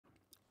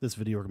This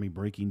video, we're going to be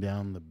breaking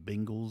down the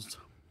Bengals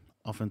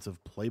offensive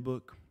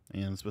playbook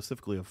and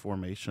specifically a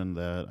formation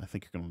that I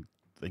think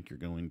you're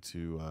going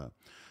to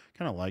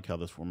kind of like how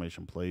this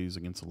formation plays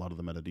against a lot of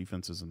the meta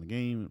defenses in the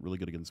game. Really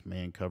good against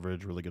man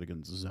coverage, really good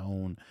against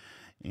zone,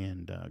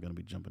 and going to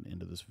be jumping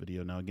into this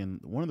video. Now, again,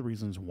 one of the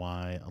reasons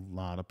why a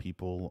lot of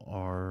people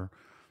are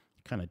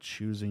kind of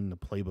choosing the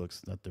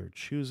playbooks that they're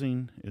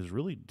choosing is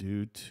really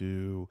due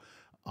to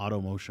auto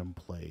motion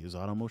plays.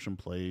 Auto motion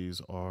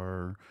plays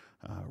are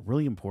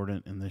really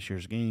important in this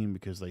year's game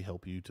because they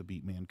help you to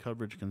beat man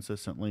coverage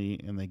consistently,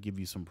 and they give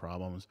you some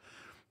problems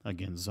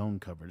against zone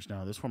coverage.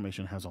 Now, this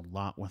formation has a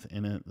lot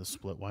within it. The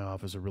split Y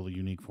off is a really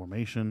unique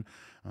formation.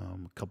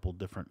 A couple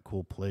different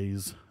cool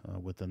plays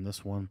within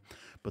this one,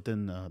 but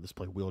then this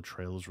play wheel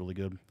trail is really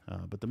good.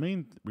 But the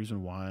main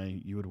reason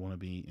why you would want to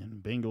be in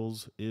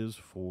Bengals is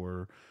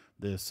for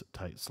this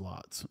tight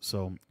slots.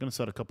 So I'm going to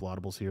set a couple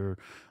audibles here.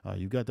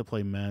 You've got to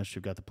play mesh,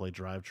 you've got to play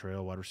drive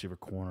trail, wide receiver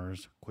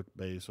corners, quick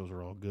base. Those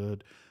are all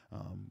good.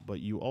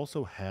 But you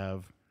also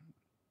have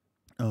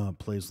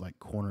plays like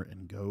corner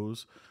and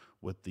goes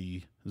with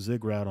the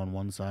zig route on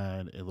one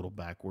side, a little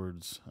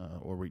backwards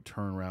or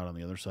return route on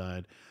the other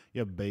side.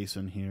 You have base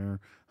in here,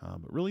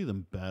 but really the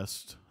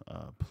best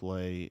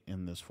play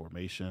in this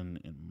formation,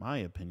 in my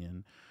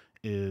opinion,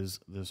 is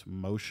this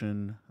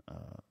motion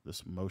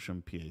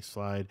PA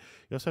slide.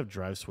 You also have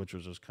drive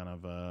switchers as kind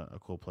of a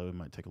cool play. We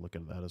might take a look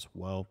at that as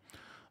well.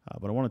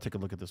 But I want to take a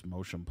look at this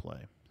motion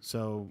play.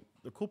 So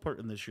the cool part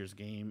in this year's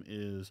game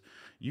is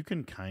you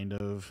can kind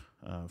of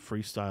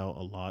freestyle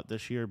a lot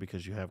this year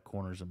because you have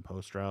corners and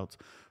post routes.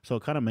 So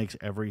it kind of makes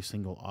every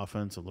single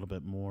offense a little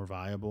bit more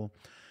viable.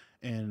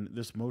 And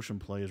this motion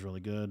play is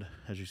really good.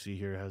 As you see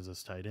here, it has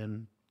this tight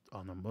end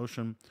on the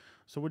motion.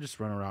 So we'll just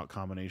run a route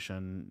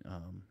combination,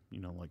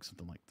 like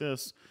something like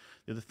this.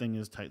 The other thing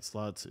is tight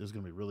slots is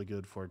going to be really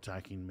good for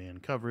attacking man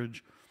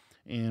coverage.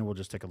 And we'll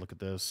just take a look at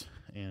this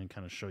and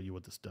kind of show you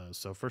what this does.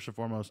 So first and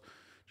foremost,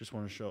 just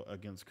want to show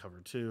against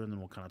cover 2, and then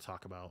we'll kind of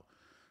talk about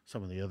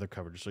some of the other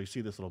coverages. So you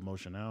see this little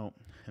motion out,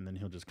 and then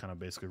he'll just kind of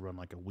basically run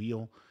like a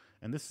wheel.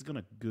 And this is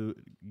going to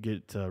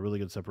get really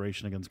good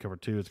separation against cover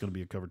 2. It's going to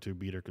be a cover 2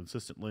 beater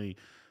consistently.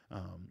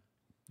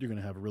 You're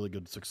going to have really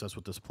good success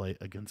with this play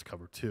against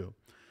cover 2.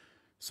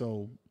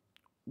 So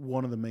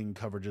one of the main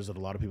coverages that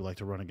a lot of people like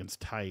to run against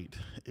tight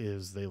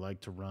is they like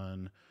to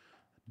run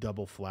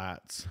double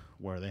flats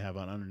where they have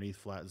an underneath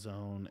flat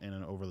zone and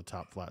an over the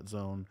top flat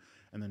zone,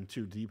 and then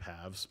 2 deep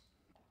halves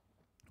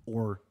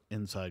or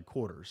inside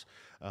quarters.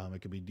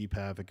 It could be deep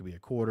half, it could be a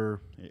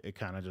quarter. It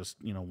kind of just,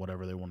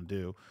 whatever they want to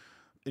do.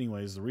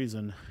 Anyways, the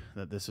reason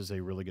that this is a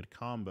really good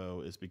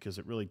combo is because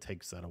it really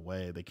takes that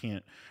away. They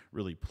can't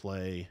really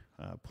play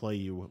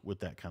you with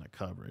that kind of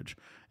coverage.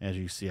 As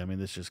you see,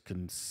 this just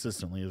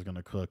consistently is going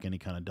to cook any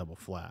kind of double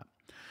flat.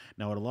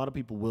 Now, what a lot of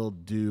people will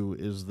do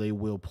is they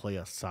will play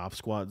a soft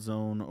squat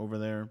zone over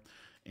there.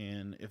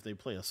 And if they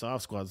play a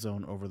soft squat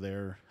zone over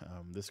there,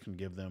 this can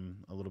give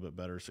them a little bit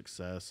better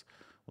success.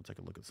 We'll take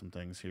a look at some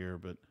things here,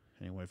 but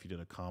anyway, if you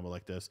did a combo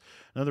like this.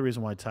 Another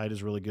reason why tight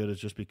is really good is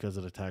just because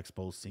it attacks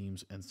both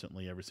seams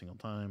instantly every single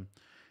time.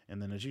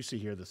 And then as you see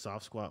here, the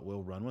soft squat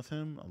will run with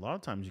him. A lot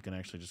of times you can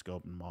actually just go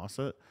up and moss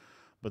it,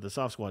 but the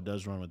soft squat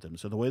does run with him.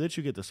 So the way that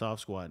you get the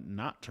soft squat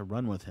not to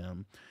run with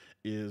him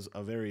is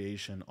a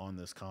variation on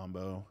this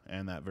combo,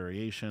 and that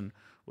variation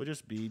would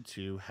just be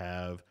to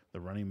have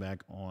the running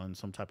back on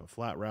some type of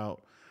flat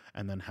route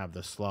and then have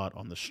the slot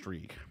on the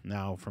streak.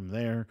 Now, from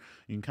there,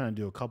 you can kind of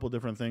do a couple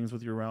different things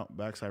with your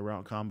backside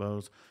route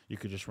combos. You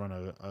could just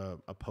run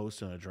a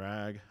post and a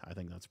drag. I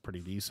think that's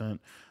pretty decent.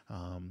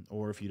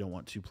 Or if you don't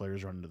want 2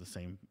 players running to the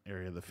same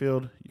area of the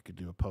field, you could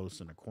do a post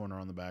and a corner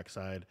on the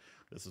backside.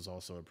 This is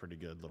also a pretty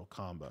good little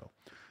combo.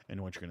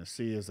 And what you're going to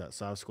see is that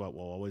soft squat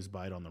will always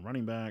bite on the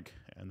running back,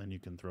 and then you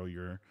can throw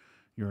your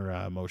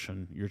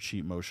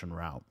cheat motion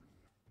route.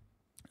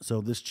 So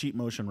this cheat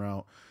motion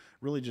route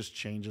really just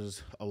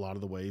changes a lot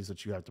of the ways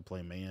that you have to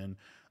play man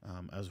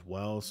as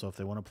well. So if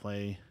they want to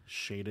play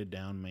shaded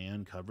down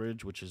man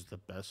coverage, which is the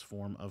best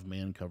form of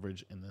man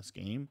coverage in this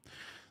game,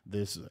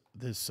 this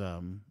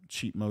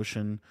cheat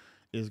motion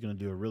is going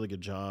to do a really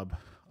good job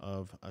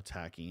of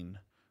attacking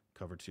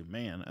cover 2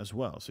 man as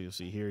well. So you'll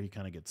see here he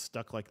kind of gets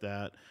stuck like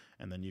that,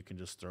 and then you can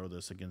just throw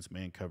this against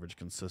man coverage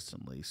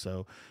consistently.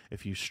 So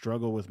if you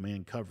struggle with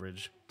man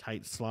coverage,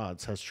 tight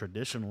slots has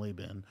traditionally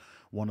been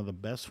one of the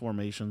best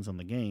formations in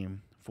the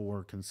game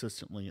for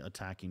consistently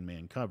attacking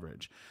man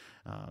coverage.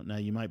 Now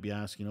you might be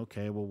asking,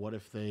 okay, well, what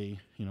if they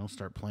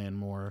start playing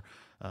more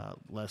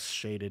less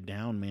shaded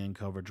down man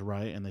coverage,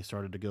 right? And they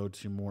started to go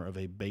to more of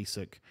a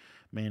basic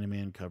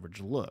man-to-man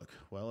coverage look.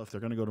 Well, if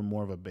they're going to go to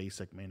more of a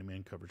basic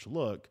man-to-man coverage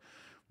look,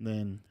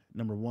 then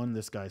number one,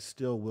 this guy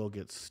still will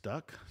get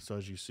stuck. So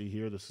as you see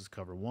here, this is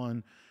cover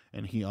 1,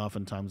 and he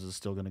oftentimes is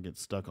still going to get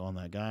stuck on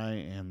that guy,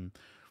 and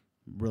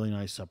really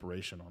nice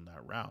separation on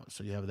that route.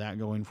 So you have that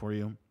going for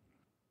you.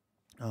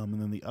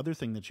 And then the other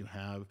thing that you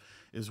have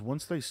is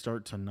once they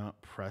start to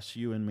not press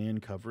you in man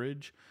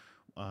coverage,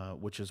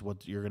 which is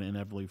what you're going to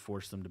inevitably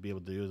force them to be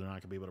able to do, they're not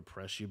going to be able to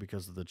press you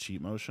because of the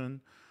cheat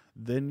motion.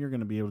 then you're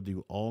going to be able to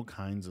do all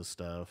kinds of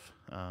stuff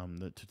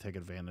to take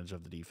advantage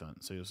of the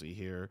defense. So you'll see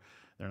here,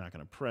 they're not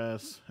going to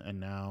press, and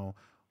now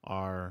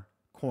our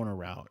corner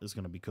route is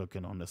going to be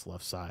cooking on this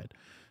left side.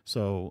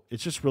 So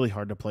it's just really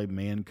hard to play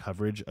man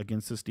coverage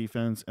against this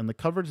defense. And the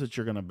coverage that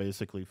you're going to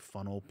basically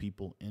funnel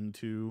people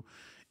into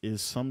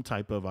is some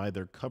type of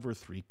either cover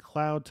 3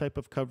 cloud type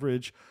of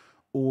coverage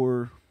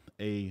or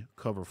a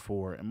cover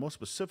 4. And most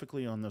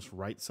specifically on this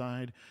right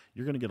side,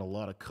 you're going to get a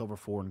lot of cover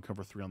 4 and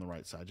cover 3 on the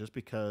right side just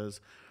because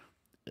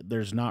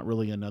there's not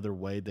really another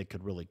way they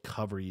could really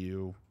cover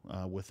you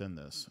within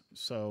this.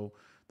 So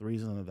the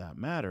reason that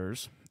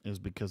matters is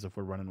because if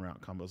we're running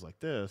route combos like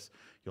this,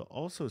 you'll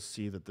also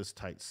see that this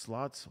tight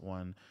slots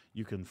one,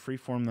 you can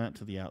freeform that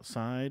to the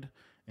outside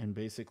and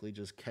basically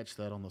just catch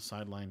that on the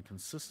sideline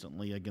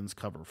consistently against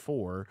cover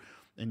 4,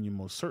 and you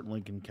most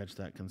certainly can catch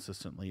that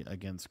consistently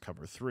against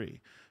cover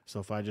 3. So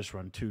if I just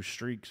run 2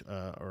 streaks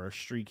or a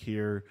streak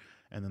here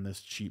and then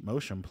this cheap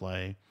motion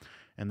play,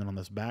 and then on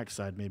this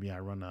backside, maybe I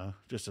run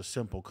just a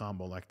simple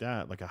combo like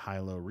that, like a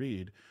high-low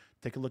read.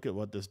 Take a look at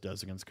what this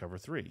does against cover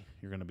 3.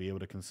 You're going to be able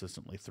to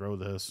consistently throw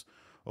this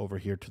over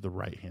here to the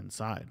right-hand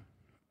side.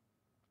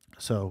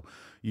 So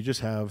you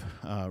just have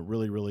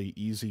really, really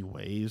easy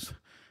ways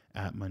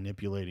at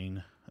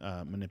manipulating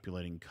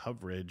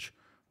coverage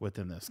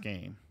within this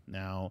game.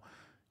 Now,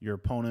 your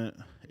opponent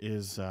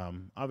is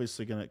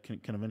obviously can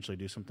eventually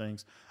do some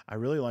things. I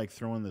really like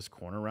throwing this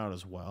corner route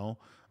as well,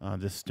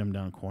 this stem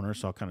down corner.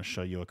 So I'll kind of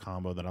show you a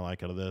combo that I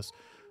like out of this.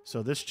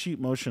 So this cheap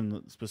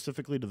motion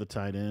specifically to the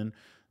tight end,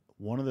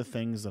 one of the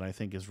things that I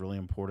think is really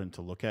important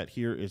to look at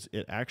here is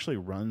it actually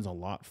runs a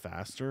lot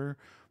faster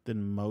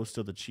than most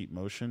of the cheap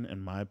motion,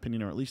 in my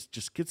opinion, or at least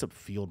just gets up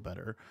field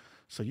better.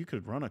 So you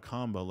could run a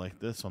combo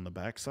like this on the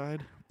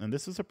backside, and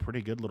this is a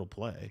pretty good little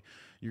play.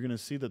 You're going to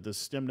see that this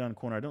stem down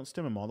corner, I don't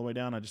stem him all the way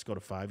down, I just go to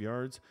 5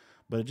 yards,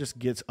 but it just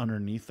gets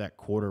underneath that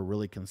quarter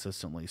really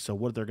consistently. So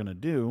what they're going to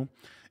do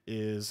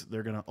is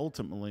they're going to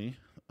ultimately,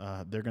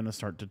 they're going to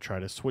start to try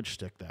to switch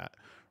stick that,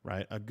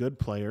 right? A good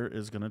player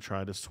is going to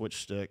try to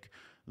switch stick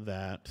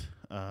that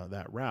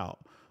route.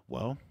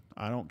 Well,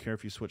 I don't care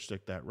if you switch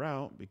stick that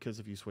route, because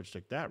if you switch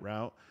stick that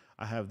route,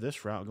 I have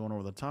this route going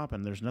over the top,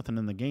 and there's nothing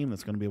in the game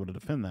that's going to be able to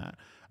defend that.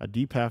 A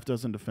deep half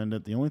doesn't defend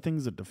it. The only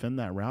things that defend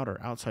that route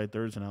are outside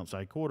thirds and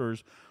outside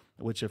quarters,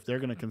 which if they're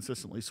going to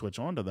consistently switch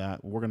onto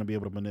that, we're going to be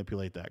able to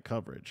manipulate that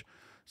coverage.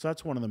 So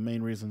that's one of the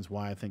main reasons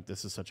why I think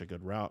this is such a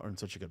good route and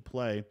such a good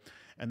play.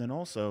 And then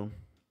also,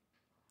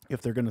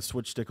 if they're going to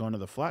switch stick onto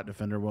the flat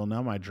defender, well,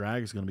 now my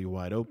drag is going to be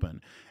wide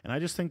open. And I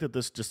just think that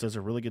this just does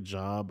a really good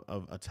job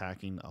of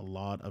attacking a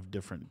lot of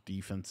different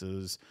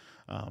defenses,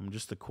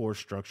 just the core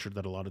structure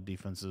that a lot of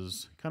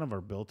defenses kind of are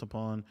built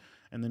upon.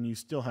 And then you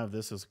still have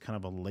this as kind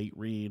of a late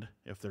read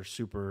if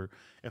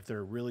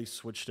they're really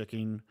switch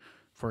sticking.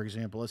 For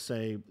example, let's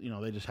say,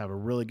 they just have a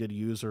really good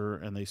user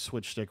and they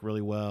switch stick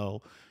really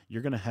well.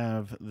 You're going to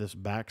have this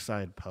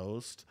backside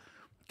post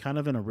kind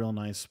of in a real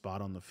nice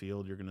spot on the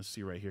field. You're going to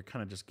see right here,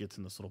 kind of just gets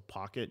in this little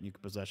pocket, and you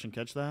can possession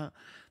catch that.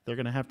 They're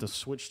going to have to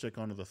switch stick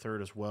onto the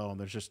third as well, and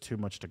there's just too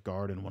much to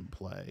guard in one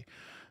play.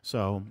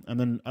 So, and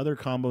then other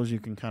combos you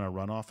can kind of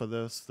run off of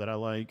this that I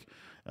like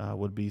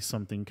would be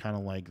something kind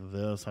of like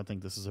this. I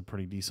think this is a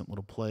pretty decent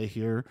little play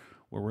here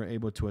where we're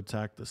able to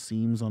attack the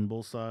seams on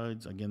both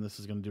sides. Again, this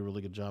is going to do a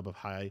really good job of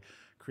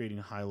creating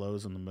high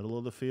lows in the middle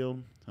of the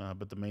field,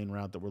 but the main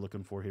route that we're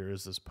looking for here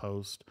is this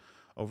post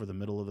over the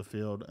middle of the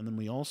field. And then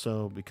we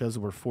also, because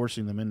we're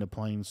forcing them into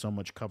playing so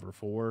much cover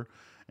 4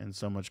 and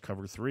so much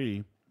cover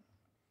 3,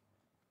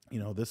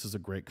 this is a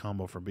great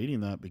combo for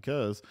beating that,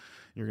 because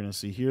you're going to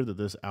see here that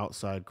this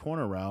outside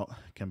corner route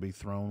can be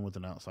thrown with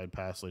an outside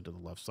pass lead to the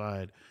left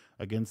side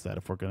against that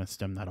if we're going to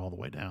stem that all the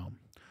way down.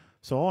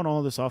 So all in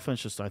all, this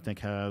offense just, I think,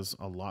 has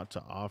a lot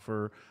to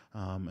offer.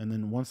 And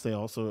then once they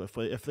also,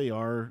 if they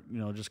are,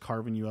 just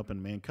carving you up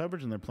in man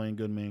coverage and they're playing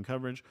good man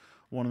coverage,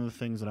 one of the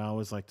things that I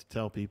always like to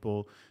tell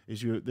people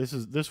is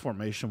this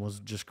formation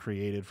was just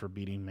created for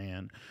beating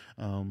man.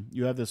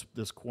 You have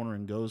this corner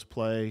and goes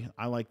play.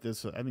 I like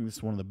this. I think this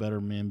is one of the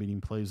better man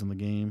beating plays in the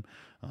game.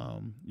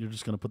 You're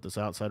just going to put this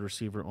outside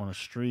receiver on a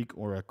streak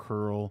or a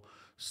curl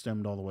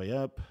stemmed all the way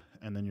up,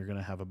 and then you're going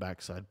to have a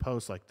backside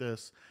post like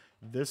this.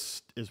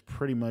 This is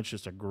pretty much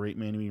just a great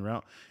man-to-man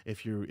route.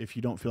 If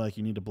you don't feel like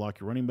you need to block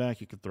your running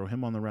back, you could throw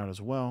him on the route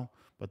as well.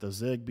 But the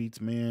zig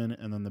beats man,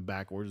 and then the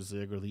backwards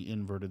zig or the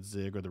inverted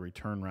zig or the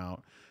return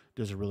route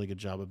does a really good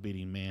job of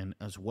beating man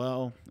as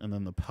well. And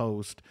then the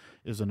post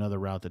is another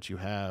route that you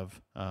have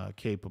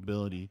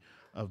capability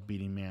of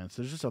beating man.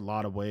 So there's just a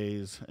lot of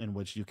ways in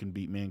which you can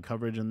beat man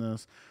coverage in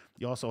this.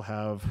 You also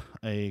have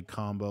a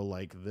combo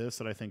like this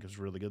that I think is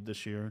really good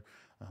this year.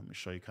 Let me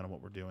show you kind of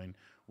what we're doing.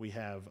 We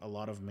have a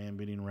lot of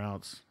man-beating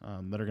routes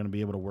that are going to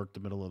be able to work the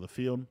middle of the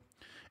field.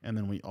 And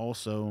then we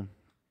also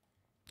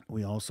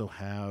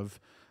have,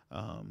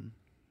 so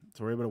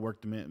we're able to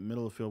work the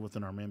middle of the field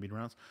within our man-beating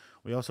routes.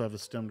 We also have a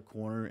stemmed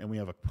corner, and we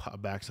have a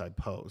backside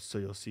post. So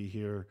you'll see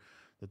here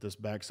that this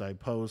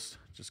backside post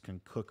just can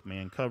cook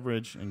man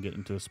coverage and get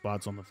into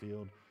spots on the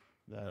field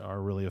that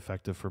are really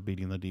effective for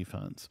beating the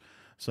defense.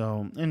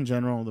 So, in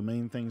general, the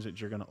main things that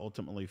you're going to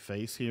ultimately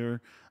face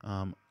here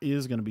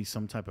is going to be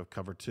some type of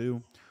cover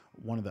two.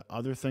 One of the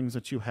other things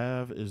that you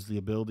have is the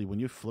ability when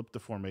you flip the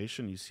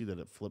formation, you see that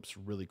it flips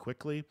really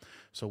quickly.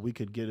 So we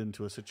could get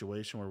into a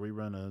situation where we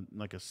run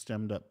a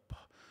stemmed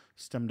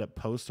up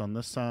post on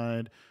this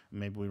side.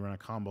 Maybe we run a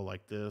combo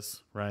like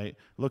this, right? It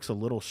looks a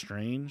little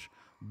strange,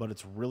 but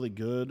it's really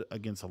good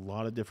against a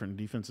lot of different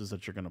defenses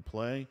that you're going to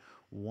play.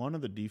 One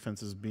of the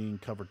defenses being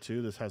cover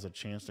two. This has a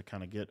chance to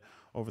kind of get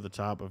over the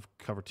top of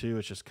cover two.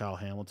 It's just Kyle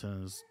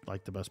Hamilton is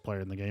like the best player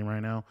in the game right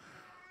now.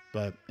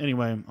 But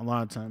anyway, a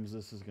lot of times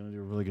this is going to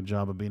do a really good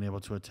job of being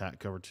able to attack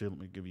cover two. Let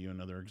me give you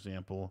another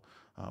example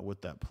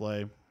with that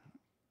play.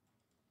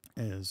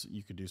 Is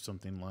you could do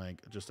something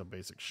like just a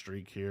basic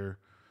streak here.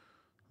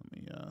 Let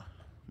me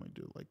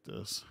do it like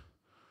this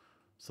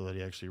so that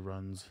he actually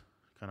runs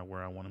kind of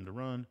where I want him to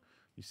run.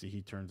 You see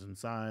he turns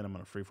inside. I'm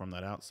going to freeform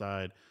that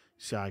outside.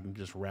 See how I can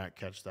just rack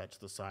catch that to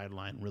the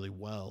sideline really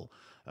well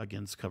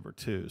against cover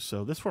two.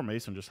 So this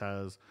formation just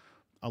has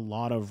a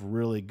lot of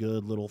really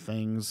good little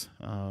things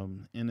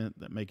in it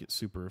that make it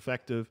super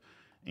effective.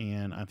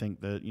 And I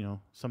think that,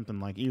 something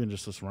like even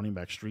just this running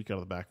back streak out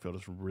of the backfield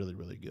is really,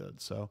 really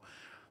good. So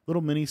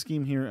little mini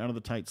scheme here out of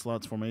the tight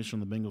slots formation,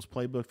 the Bengals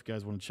playbook. If you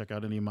guys want to check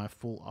out any of my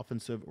full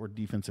offensive or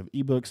defensive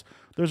ebooks,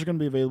 those are going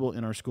to be available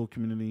in our school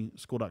community,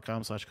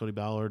 school.com/Cody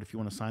Ballard. If you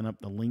want to sign up,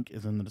 the link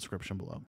is in the description below.